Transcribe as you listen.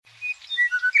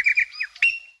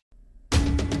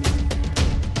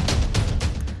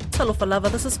Talofa lava,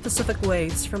 this is Pacific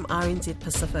Waves from RNZ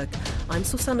Pacific. I'm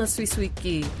Susana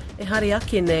Suisuiki. E haere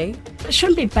ake nei. It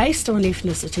shouldn't be based on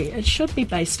ethnicity, it should be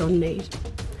based on need.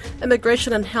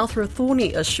 Immigration and health are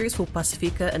thorny issues for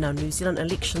Pasifika in our New Zealand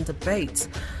election debate.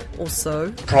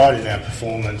 Also, pride in our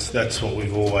performance, that's what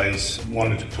we've always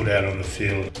wanted to put out on the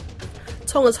field.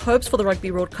 Tonga's hopes for the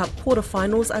Rugby World Cup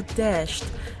quarterfinals are dashed.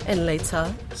 And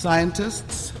later,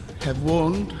 scientists have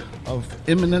warned of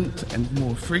imminent and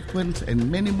more frequent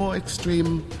and many more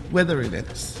extreme weather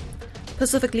events.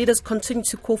 Pacific leaders continue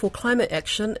to call for climate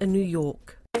action in New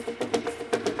York.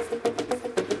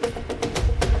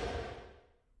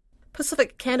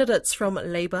 Pacific candidates from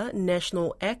Labour,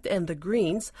 National Act and the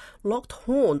Greens locked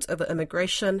horns over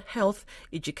immigration, health,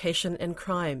 education and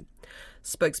crime.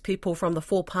 Spokespeople from the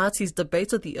four parties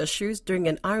debated the issues during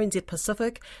an RNZ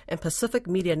Pacific and Pacific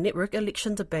Media Network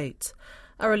election debate.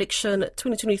 Our election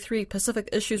 2023 Pacific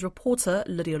Issues reporter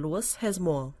Lydia Lewis has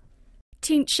more.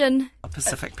 Tension.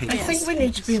 Pacific people. I think we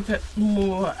need to be a bit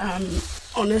more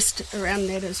honest around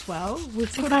that as well.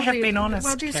 I have been honest,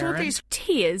 well, there's all these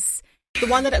Tears. The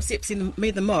one that upsets me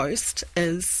the most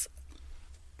is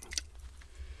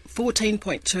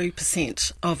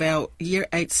 14.2% of our Year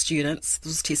 8 students, this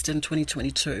was tested in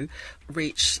 2022,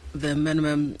 reach the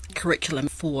minimum curriculum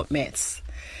for maths.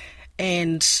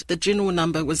 And the general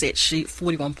number was actually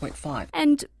 41.5.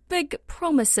 And big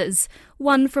promises,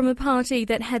 one from a party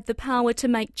that had the power to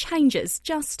make changes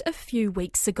just a few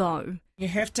weeks ago. You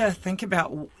have to think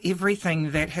about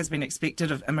everything that has been expected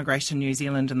of Immigration New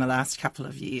Zealand in the last couple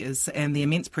of years and the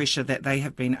immense pressure that they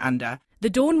have been under. The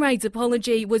Dawn Raid's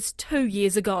apology was 2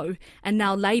 years ago, and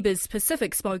now Labour's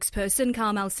Pacific spokesperson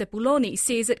Carmel Sepuloni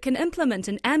says it can implement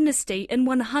an amnesty in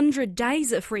 100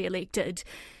 days if re-elected.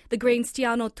 The Greens'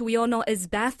 Tiano Tuiono is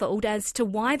baffled as to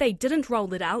why they didn't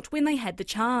roll it out when they had the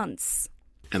chance.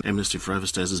 An amnesty for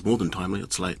overstays is more than timely,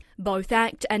 it's late. Both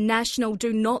ACT and National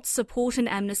do not support an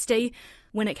amnesty.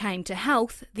 When it came to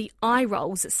health, the eye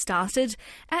rolls started.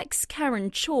 ACT's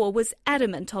Karen Chaw was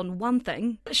adamant on one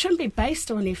thing. It shouldn't be based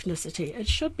on ethnicity, it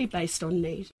should be based on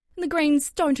need. The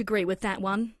Greens don't agree with that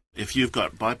one. If you've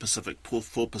got bi-Pacific,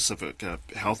 for Pacific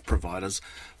health providers,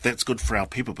 that's good for our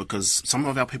people because some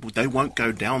of our people, they won't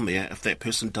go down there if that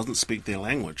person doesn't speak their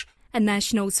language. And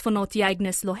National's Whanoti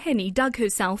Agnes Loheni dug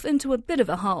herself into a bit of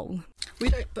a hole.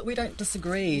 We don't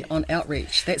disagree on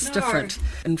outreach. That's different.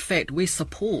 In fact, we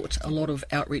support a lot of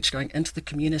outreach going into the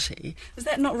community. Is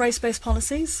that not race-based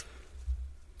policies?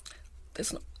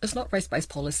 It's not race-based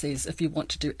policies if you want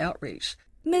to do outreach.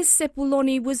 Ms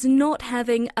Sepuloni was not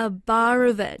having a bar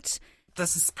of it.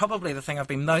 This is probably the thing I've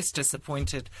been most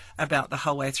disappointed about the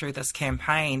whole way through this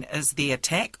campaign is the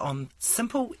attack on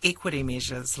simple equity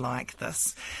measures like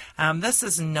this. This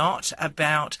is not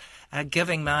about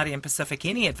giving Māori and Pacific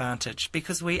any advantage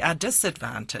because we are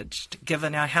disadvantaged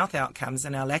given our health outcomes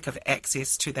and our lack of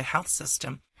access to the health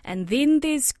system. And then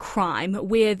there's crime,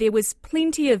 where there was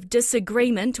plenty of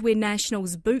disagreement when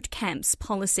National's boot camps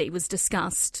policy was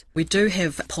discussed. We do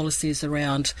have policies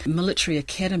around military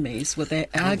academies where they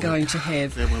are going to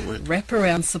have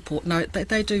wraparound support. No,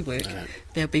 they do work.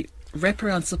 There'll be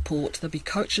wraparound support, there'll be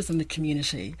coaches in the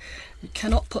community. You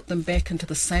cannot put them back into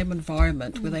the same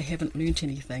environment where they haven't learnt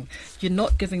anything. You're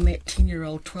not giving that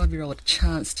 10-year-old, 12-year-old a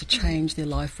chance to change their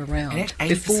life around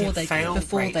before they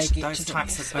get those to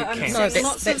types of boot camps. No,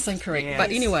 that's incorrect. Yes.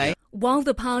 But anyway. While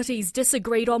the parties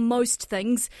disagreed on most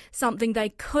things, something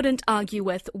they couldn't argue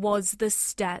with was the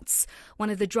stats. One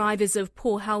of the drivers of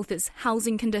poor health is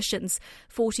housing conditions.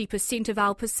 40% of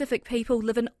our Pacific people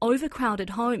live in overcrowded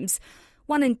homes.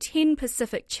 1 in 10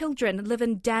 Pacific children live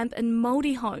in damp and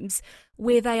mouldy homes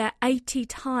where they are 80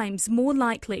 times more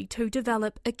likely to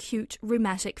develop acute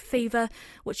rheumatic fever,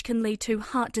 which can lead to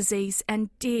heart disease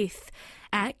and death.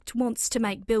 ACT wants to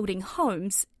make building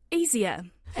homes easier.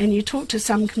 And you talk to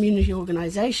some community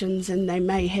organisations and they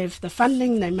may have the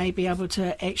funding, they may be able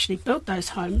to actually build those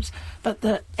homes, but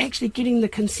actually getting the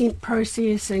consent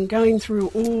process and going through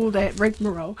all that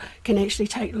rigmarole can actually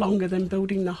take longer than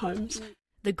building the homes.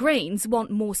 The Greens want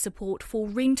more support for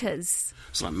renters.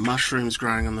 It's like mushrooms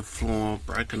growing on the floor,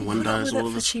 broken windows, all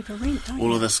of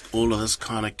this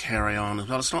kind of carry on.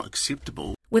 Well, it's not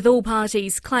acceptable. With all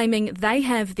parties claiming they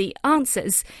have the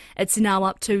answers, it's now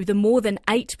up to the more than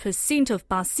 8% of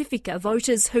Pasifika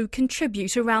voters who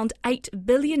contribute around $8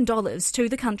 billion to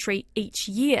the country each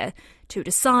year to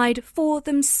decide for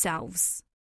themselves.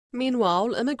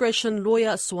 Meanwhile, immigration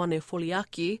lawyer Swane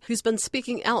Foliaki, who's been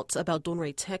speaking out about dawn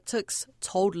raid tactics,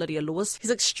 told Lydia Lewis he's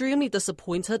extremely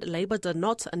disappointed Labour did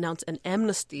not announce an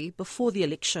amnesty before the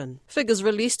election. Figures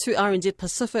released to RNZ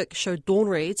Pacific show dawn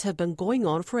raids have been going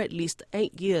on for at least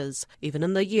 8 years, even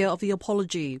in the year of the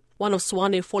apology. One of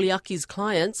Swane Foliaki's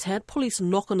clients had police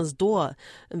knock on his door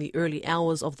in the early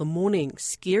hours of the morning,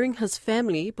 scaring his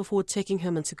family before taking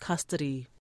him into custody.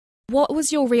 What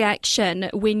was your reaction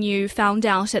when you found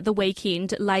out at the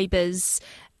weekend Labour's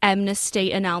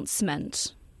amnesty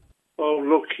announcement? Well,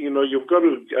 look, you've got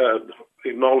to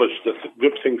acknowledge the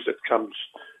good things that comes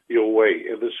your way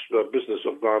in this business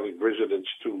of granting residence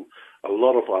to a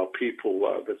lot of our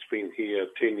people that's been here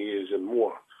 10 years and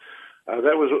more. That's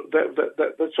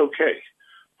okay.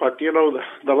 But,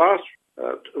 the last,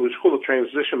 it was called the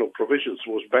transitional provisions,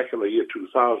 was back in the year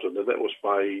 2000, and that was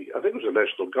by, I think it was the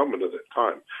national government at that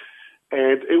time.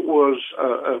 And it was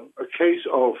a case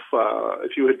of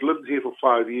if you had lived here for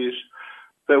 5 years,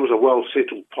 that was a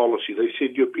well-settled policy. They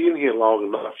said you've been here long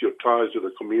enough, your ties to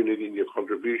the community and your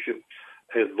contribution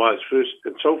and vice versa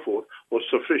and so forth was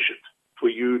sufficient for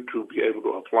you to be able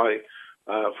to apply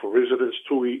for residence,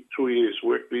 2 years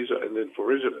work visa, and then for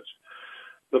residence.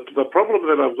 The problem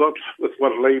that I've got with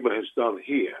what Labour has done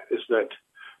here is that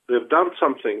they've done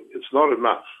something, it's not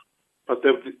enough. But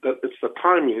it's the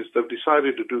timing is they've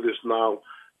decided to do this now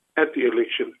at the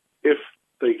election if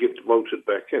they get voted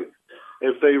back in.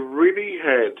 If they really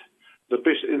had the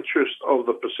best interest of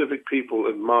the Pacific people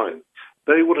in mind,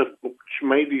 they would have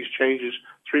made these changes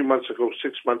 3 months ago,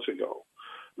 6 months ago.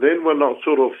 Then we're not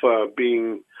sort of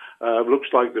looks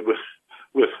like they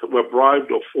were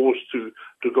bribed or forced to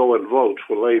go and vote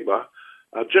for Labour,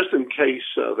 just in case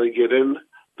they get in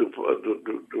to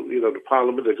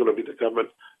Parliament, they're going to be the government.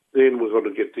 Then we're going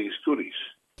to get these goodies.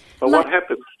 But what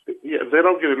happens? If they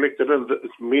don't get elected in,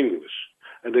 it's meaningless,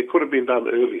 and they could have been done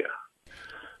earlier.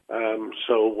 I'm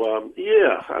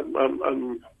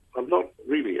not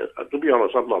really. To be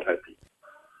honest, I'm not happy.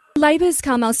 Labour's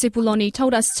Kamal Sepuloni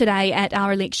told us today at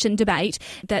our election debate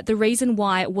that the reason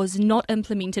why it was not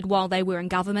implemented while they were in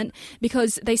government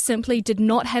because they simply did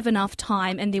not have enough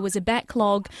time and there was a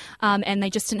backlog and they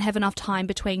just didn't have enough time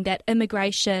between that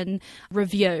immigration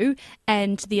review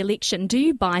and the election. Do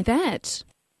you buy that?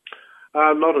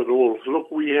 Not at all.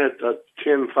 Look, we had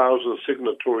 10,000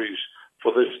 signatories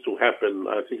for this to happen.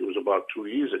 I think it was about 2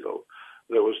 years ago.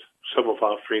 There was some of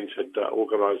our friends had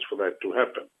organised for that to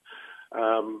happen.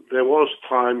 There was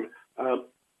time.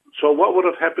 So what would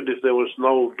have happened if there was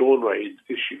no dawn raid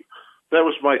issue? That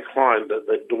was my client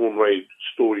that dawn raid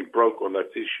story broke on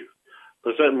that issue.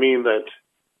 Does that mean that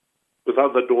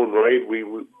without the dawn raid we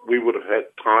would have had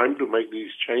time to make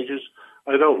these changes?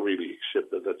 I don't really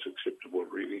accept that. That's acceptable,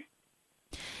 really.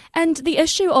 And the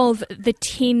issue of the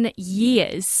 10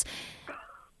 years...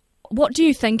 What do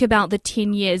you think about the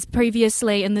 10 years?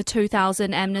 Previously, in the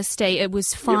 2000 amnesty, it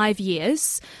was 5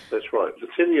 years. That's right. The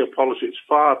 10-year policy is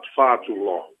far, far too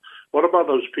long. What about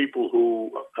those people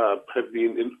who have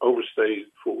been in overstay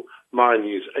for 9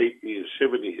 years, 8 years,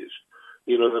 7 years?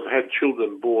 They've had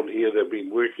children born here, they've been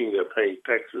working, they're paying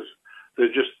taxes. They're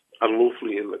just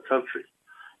unlawfully in the country.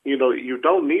 You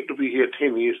don't need to be here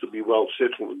 10 years to be well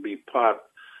settled and be part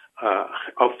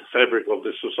of the fabric of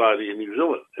the society in New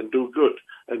Zealand and do good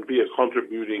and be a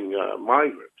contributing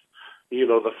migrant.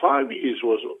 The 5 years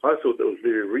I thought that was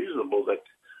very reasonable that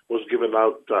was given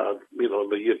out, in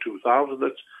the year 2000.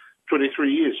 That's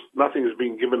 23 years. Nothing has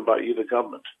been given by either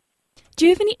government. Do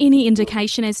you have any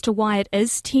indication as to why it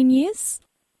is 10 years?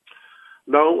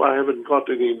 No, I haven't got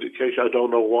any indication. I don't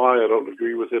know why. I don't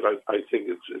agree with it. I think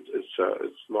it's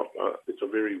not. It's a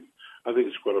very. I think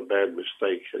it's quite a bad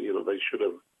mistake. They should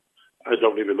have. I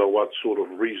don't even know what sort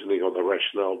of reasoning or the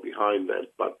rationale behind that,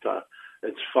 but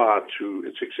it's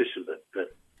excessive, that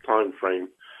time frame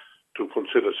to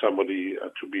consider somebody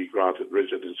to be granted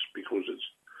residence because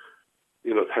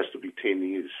it has to be 10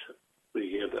 years to be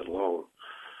here that long.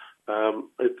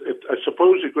 I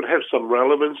suppose it could have some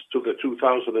relevance to the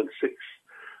 2006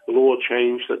 law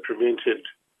change that prevented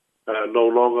no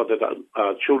longer that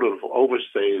children of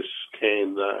overstayers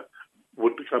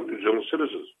would become New Zealand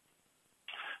citizens.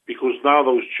 Because now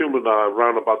those children are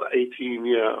around about the 18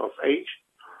 year of age.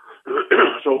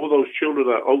 So all those children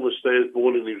are overstayers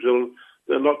born in New Zealand.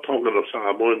 They're not Tongan or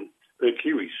Samoan, they're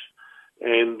Kiwis.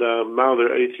 And now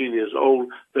they're 18 years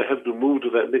old. They have to move to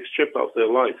that next chapter of their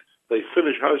life. They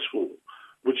finish high school,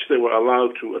 which they were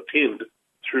allowed to attend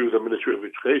through the Ministry of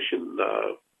Education,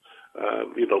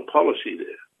 policy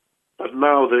there. But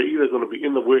now they're either going to be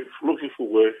in the work, looking for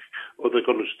work, or they're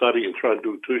going to study and try and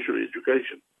do tertiary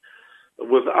education.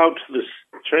 without this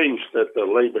change that the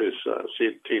Labour has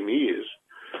said 10 years,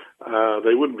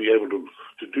 they wouldn't be able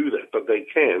to do that, but they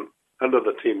can under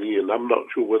the 10-year. And I'm not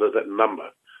sure whether that number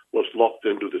was locked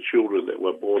into the children that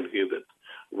were born here that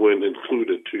weren't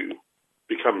included to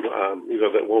become,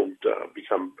 that won't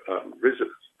become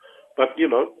residents. But,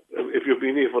 if you've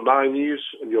been here for 9 years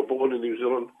and you're born in New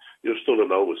Zealand, you're still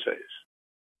an overseas.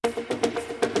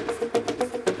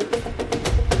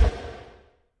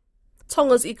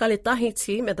 Tonga's Ikaletahi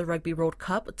team at the Rugby World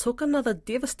Cup took another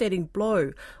devastating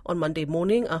blow on Monday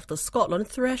morning after Scotland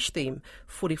thrashed them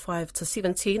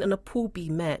 45-17 in a Pool B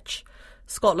match.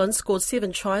 Scotland scored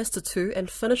 7 tries to 2 and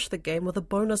finished the game with a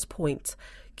bonus point,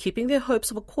 keeping their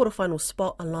hopes of a quarterfinal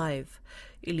spot alive.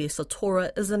 Eliesa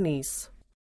Tora is in Nice.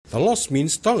 The loss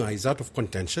means Tonga is out of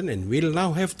contention and will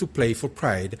now have to play for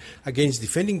pride against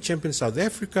defending champions South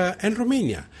Africa and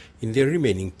Romania in their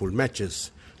remaining pool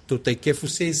matches. Tote Kefu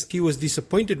says he was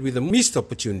disappointed with the missed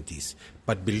opportunities,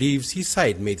 but believes his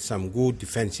side made some good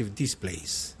defensive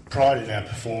displays. Pride in our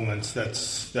performance,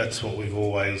 that's what we've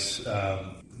always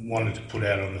wanted to put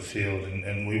out on the field,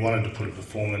 and we wanted to put a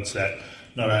performance that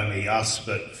not only us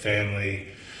but family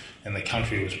and the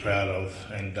country was proud of,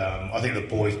 and I think the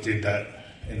boys did that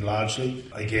in largely.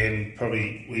 Again,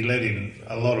 probably we let in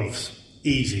a lot of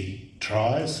easy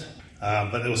tries,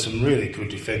 but there were some really good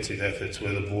defensive efforts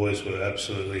where the boys were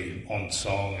absolutely on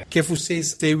song. Kefu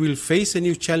says they will face a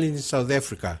new challenge in South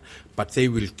Africa, but they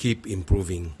will keep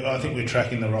improving. I think we're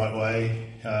tracking the right way.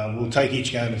 We'll take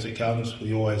each game as it comes.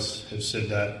 We always have said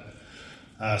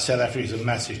that. South Africa is a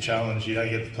massive challenge. You don't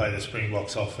get to play the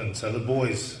Springboks often, so the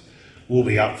boys will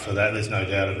be up for that, there's no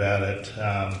doubt about it.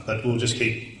 But we'll just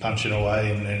keep punching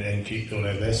away and keep doing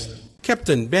our best.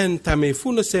 Captain Ben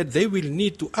Tamefuna said they will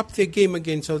need to up their game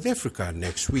against South Africa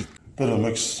next week. Bit of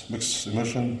mixed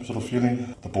emotion sort of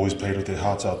feeling. The boys played with their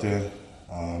hearts out there.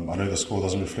 I know the score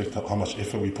doesn't reflect how much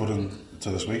effort we put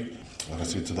into this week. Like I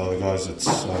said to the other guys, it's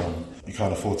you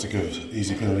can't afford to give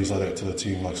easy penalties like that to the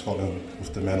team like Scotland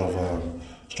with the amount of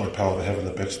stroke power they have in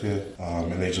the backs there,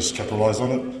 and they just capitalised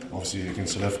on it. Obviously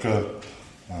against South Africa,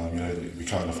 we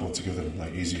can't afford to give them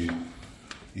like easy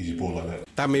ball like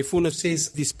that. Tamefuna says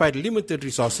despite limited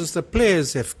resources, the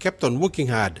players have kept on working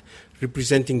hard,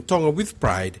 representing Tonga with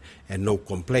pride and no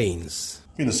complaints.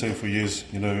 Been the same for years,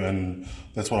 and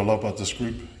that's what I love about this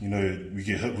group. We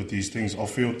get hit with these things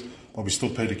off field, but we still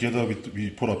play together.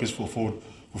 We put our best foot forward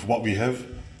with what we have.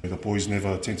 The boys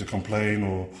never tend to complain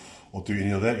or do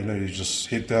any of that. You just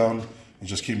head down and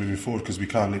just keep moving forward because we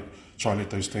can't try and let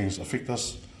those things affect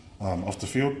us off the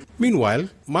field. Meanwhile,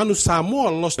 Manu Samoa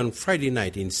lost on Friday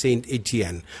night in St.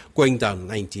 Etienne, going down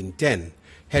 19-10.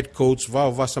 Head coach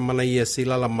Vauvasamanaia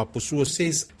Silala Mapusua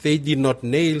says they did not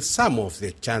nail some of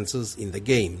their chances in the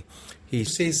game. He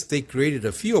says they created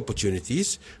a few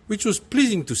opportunities, which was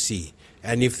pleasing to see,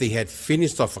 and if they had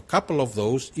finished off a couple of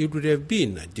those, it would have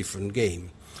been a different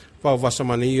game.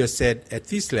 Vauvasamanaia said at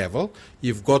this level,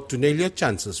 you've got to nail your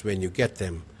chances when you get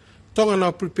them. Tonga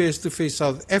now prepares to face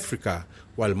South Africa,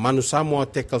 while Manu Samoa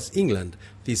tackles England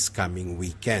this coming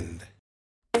weekend.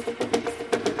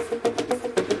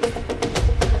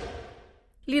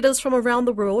 Leaders from around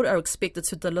the world are expected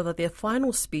to deliver their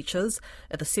final speeches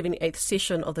at the 78th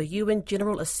session of the UN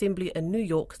General Assembly in New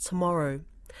York tomorrow.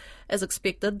 As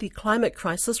expected, the climate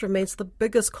crisis remains the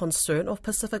biggest concern of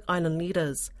Pacific Island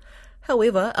leaders.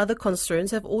 However, other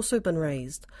concerns have also been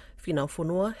raised. Finau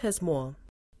Fonua has more.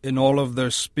 In all of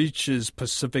their speeches,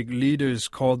 Pacific leaders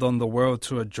called on the world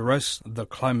to address the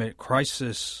climate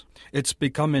crisis. It's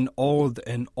become an old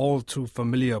and all too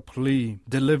familiar plea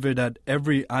delivered at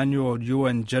every annual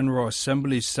UN General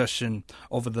Assembly session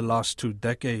over the last 2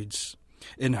 decades.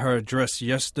 In her address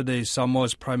yesterday,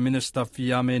 Samoa's Prime Minister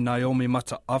Fiame Naomi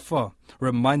Mata'afa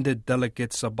reminded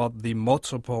delegates about the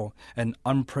multiple and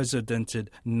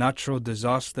unprecedented natural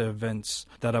disaster events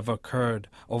that have occurred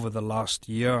over the last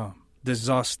year.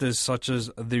 Disasters such as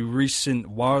the recent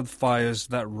wildfires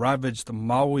that ravaged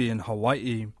Maui in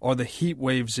Hawaii, or the heat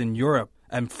waves in Europe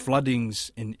and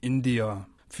floodings in India.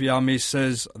 Fiame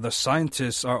says the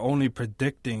scientists are only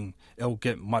predicting it'll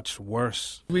get much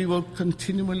worse. We will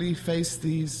continually face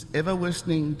these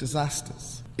ever-worsening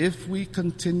disasters if we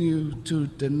continue to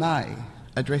deny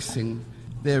addressing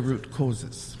their root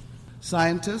causes.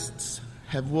 Scientists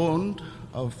have warned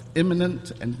of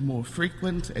imminent and more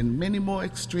frequent and many more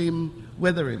extreme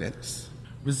weather events,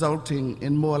 resulting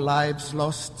in more lives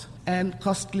lost and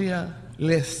costlier,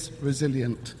 less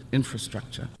resilient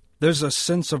infrastructure. There's a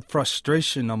sense of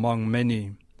frustration among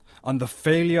many on the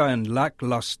failure and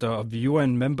lackluster of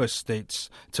UN member states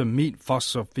to meet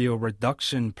fossil fuel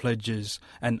reduction pledges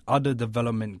and other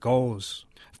development goals.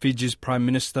 Fiji's Prime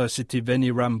Minister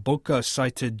Sitiveni Rabuka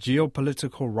cited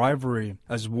geopolitical rivalry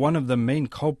as one of the main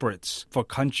culprits for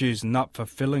countries not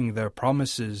fulfilling their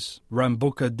promises.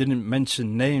 Rabuka didn't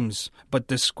mention names, but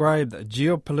described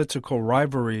geopolitical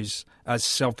rivalries as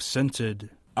self-centered.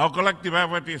 Our collective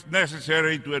effort is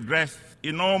necessary to address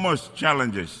enormous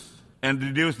challenges and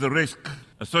reduce the risk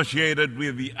associated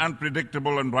with the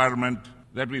unpredictable environment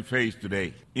that we face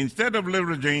today. Instead of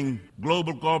leveraging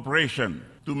global cooperation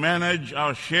to manage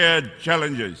our shared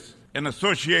challenges and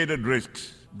associated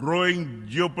risks, growing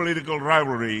geopolitical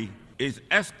rivalry is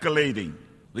escalating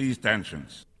these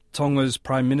tensions. Tonga's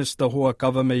Prime Minister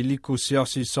Hoakavameliku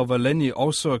Siasi Sovaleni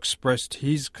also expressed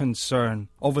his concern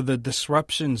over the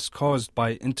disruptions caused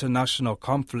by international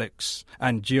conflicts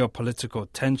and geopolitical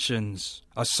tensions.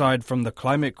 Aside from the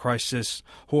climate crisis,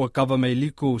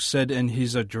 Hoakavameliku said in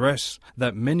his address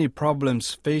that many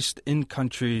problems faced in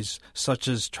countries such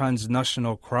as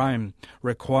transnational crime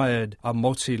required a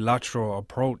multilateral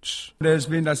approach. There's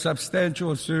been a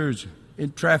substantial surge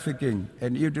in trafficking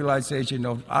and utilization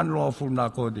of unlawful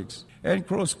narcotics and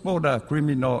cross-border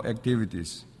criminal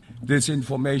activities,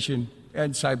 disinformation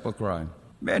and cybercrime.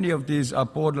 Many of these are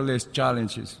borderless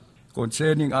challenges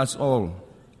concerning us all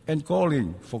and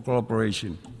calling for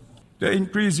cooperation. The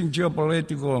increasing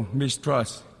geopolitical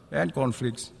mistrust and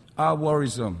conflicts are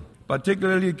worrisome,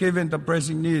 particularly given the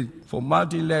pressing need for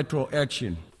multilateral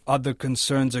action. Other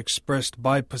concerns expressed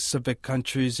by Pacific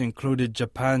countries included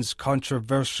Japan's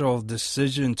controversial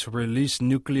decision to release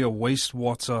nuclear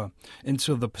wastewater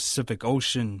into the Pacific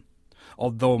Ocean.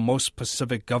 Although most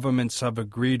Pacific governments have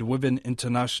agreed with an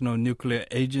International Nuclear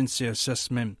Agency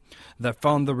assessment that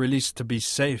found the release to be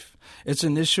safe, it's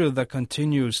an issue that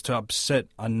continues to upset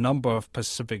a number of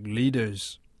Pacific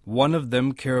leaders. One of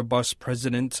them, Kiribati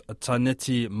President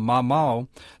Taneti Mamao,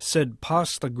 said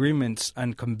past agreements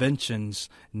and conventions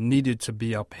needed to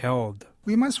be upheld.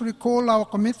 We must recall our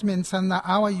commitments under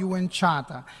our UN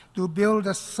Charter to build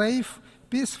a safe,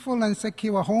 peaceful and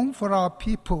secure home for our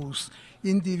peoples,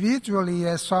 individually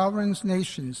as sovereign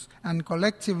nations and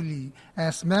collectively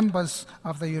as members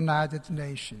of the United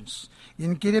Nations.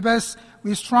 In Kiribati,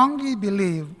 we strongly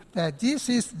believe that this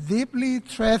is deeply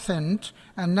threatened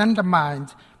and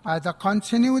undermined by the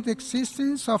continued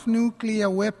existence of nuclear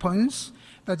weapons,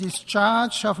 the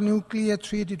discharge of nuclear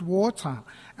treated water,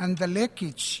 and the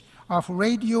leakage of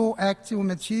radioactive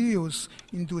materials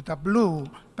into the blue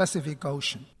Pacific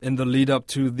Ocean. In the lead-up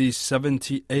to the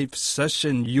 78th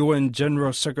session, UN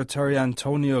General Secretary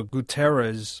Antonio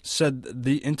Guterres said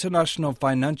the international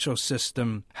financial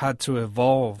system had to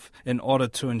evolve in order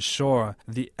to ensure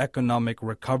the economic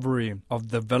recovery of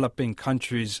developing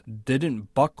countries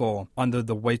didn't buckle under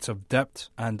the weight of debt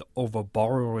and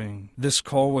overborrowing. This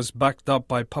call was backed up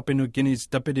by Papua New Guinea's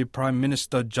Deputy Prime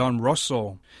Minister John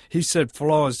Russell. He said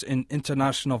flaws in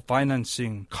international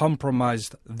financing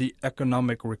compromised the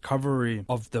economic recovery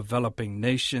of developing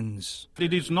nations.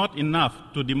 It is not enough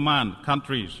to demand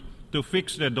countries to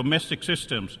fix their domestic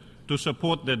systems to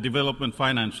support their development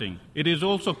financing. It is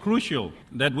also crucial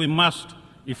that we must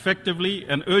effectively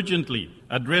and urgently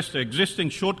address the existing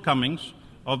shortcomings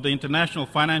of the international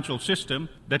financial system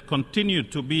that continue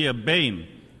to be a bane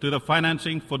to the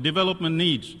financing for development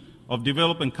needs of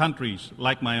developing countries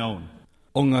like my own.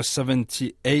 UNGA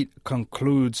 78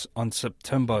 concludes on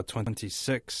September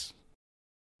 26.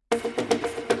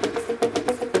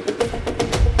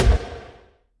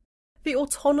 The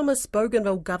autonomous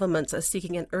Bougainville government is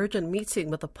seeking an urgent meeting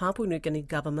with the Papua New Guinea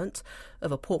government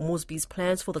over Port Moresby's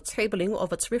plans for the tabling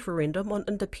of its referendum on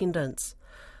independence.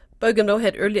 Bougainville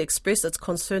had earlier expressed its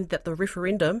concern that the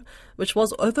referendum, which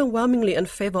was overwhelmingly in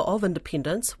favour of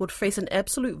independence, would face an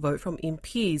absolute vote from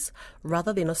MPs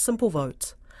rather than a simple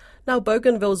vote. Now,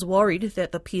 Bougainville is worried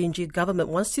that the PNG government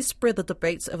wants to spread the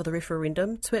debates over the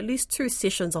referendum to at least 2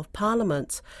 sessions of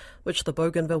Parliament, which the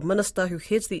Bougainville minister who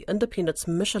heads the Independence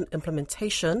Mission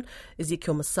implementation,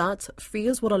 Ezekiel Massat,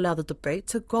 fears would allow the debate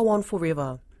to go on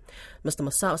forever. Mr.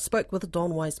 Massat spoke with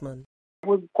Don Wiseman.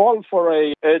 We've called for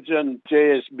an urgent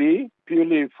JSB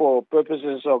purely for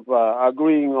purposes of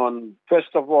agreeing on, first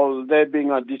of all, there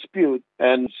being a dispute,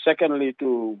 and secondly,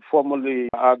 to formally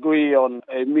agree on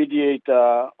a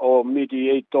mediator or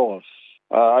mediators.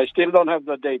 I still don't have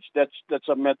the dates. That's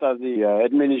a matter the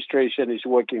administration is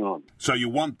working on. So you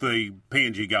want the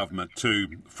PNG government to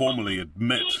formally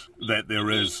admit that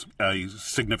there is a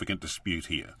significant dispute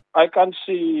here? I can't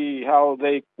see how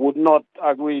they would not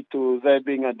agree to there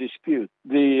being a dispute.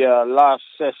 The last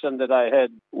session that I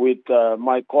had with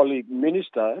my colleague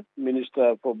Minister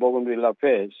for Bougainville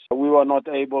Affairs, we were not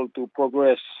able to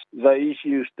progress the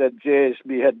issues that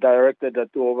JSB had directed the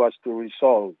two of us to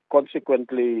resolve.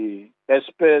 Consequently, as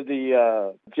per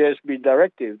the JSB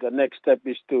directive, the next step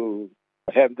is to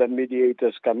have the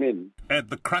mediators come in. At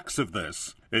the crux of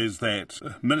this is that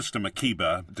Minister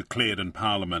Makiba declared in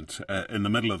Parliament in the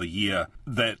middle of the year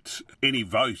that any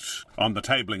vote on the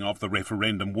tabling of the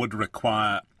referendum would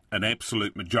require an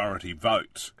absolute majority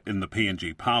vote in the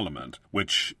PNG Parliament,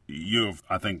 which you've,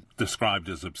 I think, described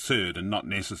as absurd and not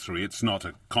necessary. It's not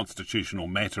a constitutional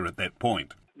matter at that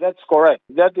point. That's correct.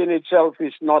 That in itself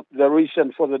is not the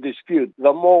reason for the dispute.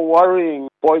 The more worrying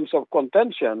points of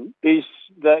contention is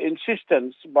the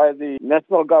insistence by the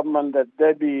national government that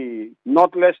there be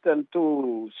not less than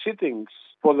 2 sittings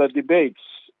for the debates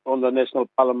on the National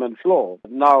Parliament floor.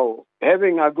 Now,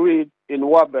 having agreed in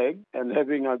Wabeg and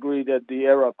having agreed at the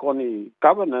Era Koni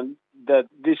Covenant that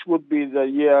this would be the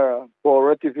year for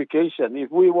ratification,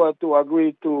 if we were to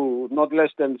agree to not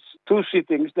less than 2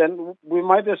 sittings, then we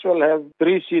might as well have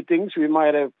 3 sittings, we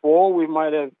might have 4, we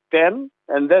might have 10,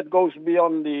 and that goes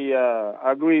beyond the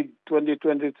agreed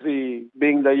 2023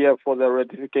 being the year for the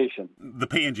ratification. The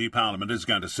PNG Parliament is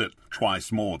going to sit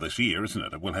twice more this year, isn't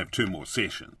it? It will have 2 more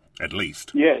sessions, at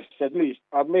least. Yes, at least.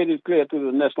 I've made it clear to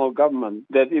the national government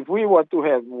that if we were to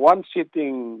have 1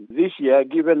 sitting this year,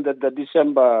 given that the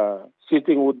December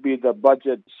sitting would be the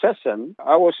budget session,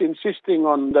 I was insisting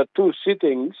on the 2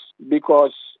 sittings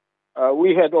because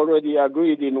we had already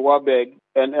agreed in Wabeg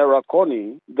and Era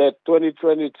Koni that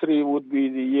 2023 would be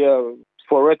the year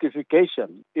for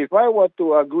ratification. If I were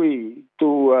to agree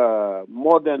to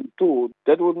more than 2,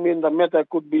 that would mean the matter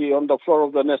could be on the floor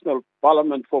of the National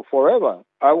Parliament for forever.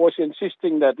 I was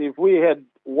insisting that if we had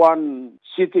 1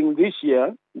 sitting this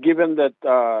year, given that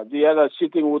the other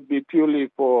sitting would be purely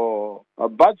for a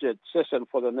budget session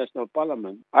for the National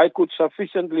Parliament, I could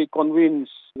sufficiently convince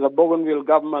the Bougainville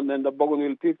government and the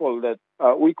Bougainville people that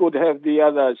we could have the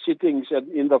other sittings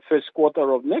in the first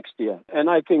quarter of next year. And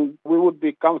I think we would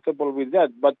be comfortable with that.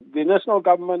 But the national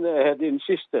government had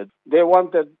insisted. They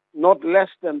wanted not less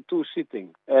than 2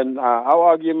 sittings. And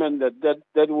our argument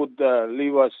that would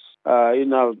leave us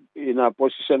in a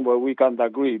position where we can't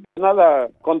agree. Another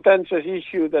contentious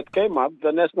issue that came up,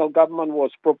 the national government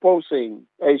was proposing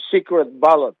a secret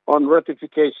ballot on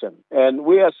ratification. And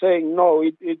we are saying, no,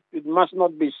 it must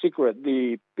not be secret.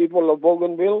 The people of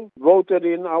Bougainville voted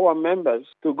in our members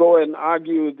to go and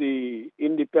argue the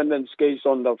independence case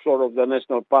on the floor of the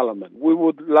National Parliament. We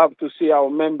would love to see our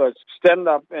members stand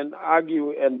up and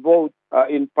argue and vote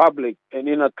in public and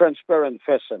in a transparent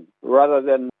fashion, rather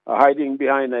than hiding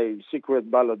behind a secret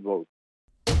ballot vote.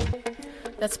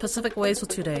 That's Pacific Waves for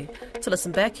today. To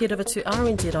listen back, head over to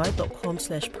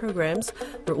rnzi.com/programs.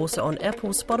 We're also on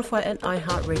Apple, Spotify and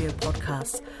iHeartRadio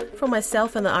podcasts. From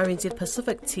myself and the RNZ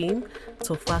Pacific team,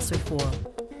 till Fasui 4.